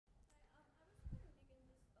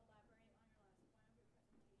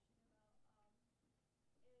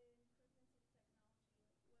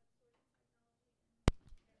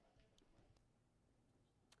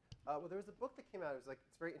Well, there was a book that came out. It was like,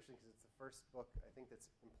 it's very interesting because it's the first book I think that's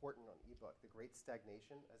important on ebook, The Great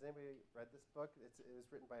Stagnation. Has anybody read this book? It was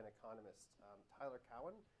written by an economist, Tyler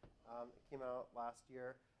Cowen. It came out last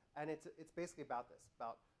year, and it's basically about this.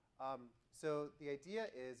 So the idea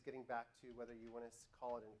is getting back to whether you want to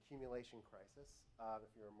call it an accumulation crisis,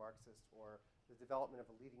 if you're a Marxist, or the development of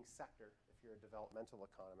a leading sector, if you're a developmental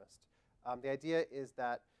economist. The idea is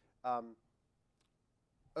that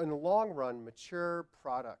in the long run, mature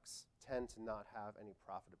products tend to not have any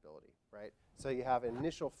profitability, right? So you have an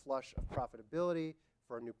initial flush of profitability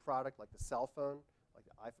for a new product like the cell phone, like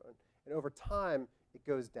the iPhone, and over time, it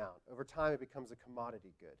goes down. Over time, it becomes a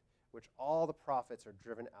commodity good, which all the profits are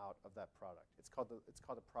driven out of that product. It's called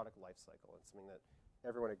the product life cycle. It's something that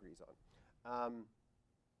everyone agrees on.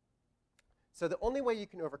 So the only way you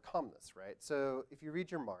can overcome this, right? So if you read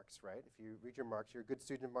your Marx, right? If you read your Marx, you're a good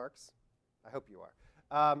student of Marx. I hope you are.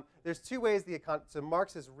 There's two ways so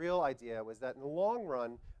Marx's real idea was that in the long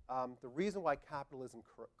run, the reason why capitalism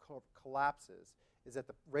collapses is that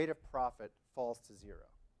the rate of profit falls to zero,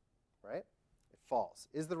 right? It falls.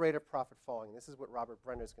 Is the rate of profit falling? This is what Robert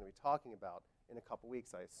Brenner is going to be talking about in a couple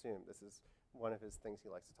weeks, I assume. This is one of his things he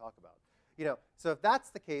likes to talk about. So if that's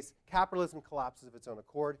the case, capitalism collapses of its own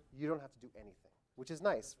accord. You don't have to do anything, which is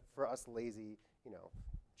nice for us lazy,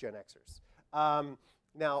 Gen Xers.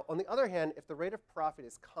 Now, on the other hand, if the rate of profit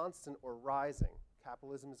is constant or rising,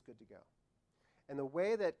 capitalism is good to go. And the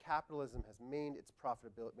way that capitalism has maintained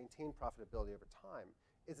profitability over time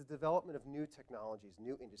is the development of new technologies,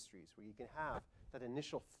 new industries, where you can have that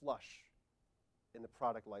initial flush in the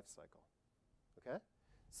product life cycle, okay?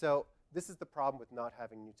 So this is the problem with not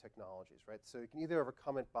having new technologies, right? So you can either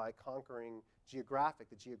overcome it by conquering the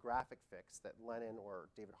geographic fix that Lenin or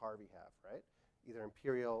David Harvey have, right? Either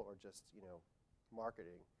imperial or just,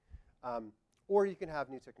 marketing. Or you can have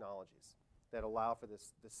new technologies that allow for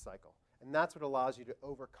this cycle. And that's what allows you to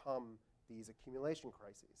overcome these accumulation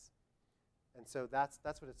crises. And so that's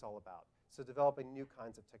what it's all about. So developing new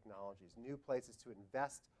kinds of technologies, new places to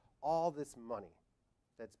invest all this money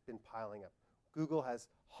that's been piling up. Google has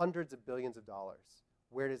hundreds of billions of dollars.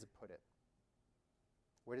 Where does it put it?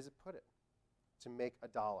 Where does it put it to make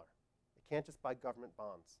 $1? It can't just buy government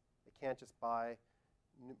bonds. It can't just buy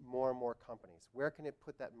more and more companies. Where can it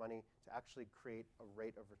put that money to actually create a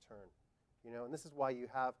rate of return? And this is why you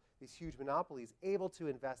have these huge monopolies able to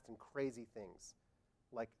invest in crazy things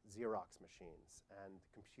like Xerox machines and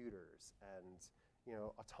computers and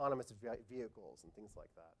autonomous vehicles and things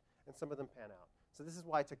like that. And some of them pan out. So this is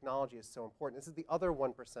why technology is so important. This is the other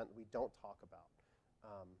 1% we don't talk about.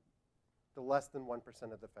 The less than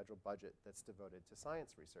 1% of the federal budget that's devoted to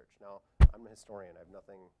science research. Now, I'm a historian. I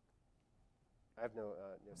have no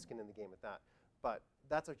skin in the game with that. But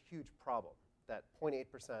that's a huge problem, that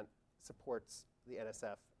 0.8% supports the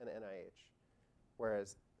NSF and the NIH.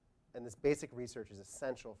 And this basic research is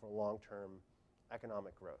essential for long-term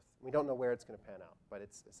economic growth. We don't know where it's going to pan out, but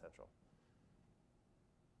it's essential.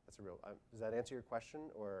 That's a real, does that answer your question,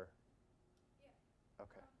 or? Yeah.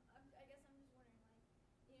 Okay. I guess I'm just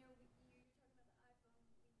wondering, you're talking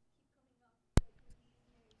about the iPhone, we keep coming up with these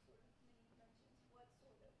new sort of mini inventions. What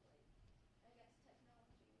sort of, I guess,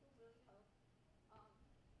 technology will really help,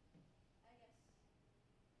 establish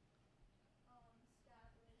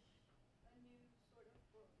a new sort of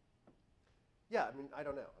world? Yeah, I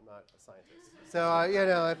don't know. I'm not a scientist. So,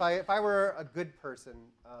 if I were a good person,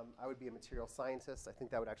 I would be a material scientist. I think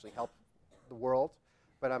that would actually help the world.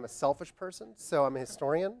 But I'm a selfish person, so I'm a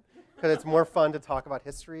historian, because it's more fun to talk about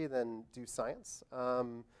history than do science.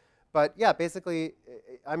 But yeah, basically,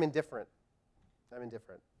 I'm indifferent.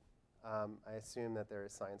 I assume that there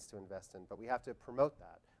is science to invest in, but we have to promote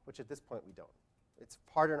that, which at this point we don't. It's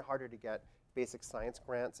harder and harder to get basic science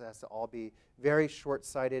grants. It has to all be very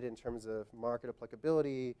short-sighted in terms of market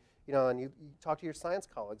applicability. And you talk to your science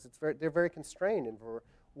colleagues. They're very constrained in for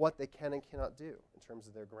what they can and cannot do in terms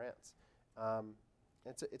of their grants.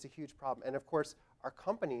 It's a huge problem. And of course, our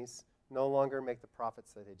companies no longer make the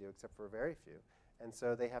profits that they do, except for very few. And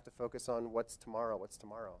so they have to focus on what's tomorrow.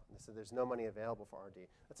 And so there's no money available for R&D.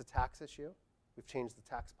 That's a tax issue. We've changed the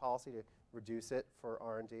tax policy to reduce it for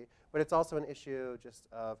R&D. But it's also an issue just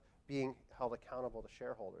of being held accountable to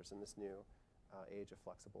shareholders in this new age of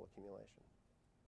flexible accumulation.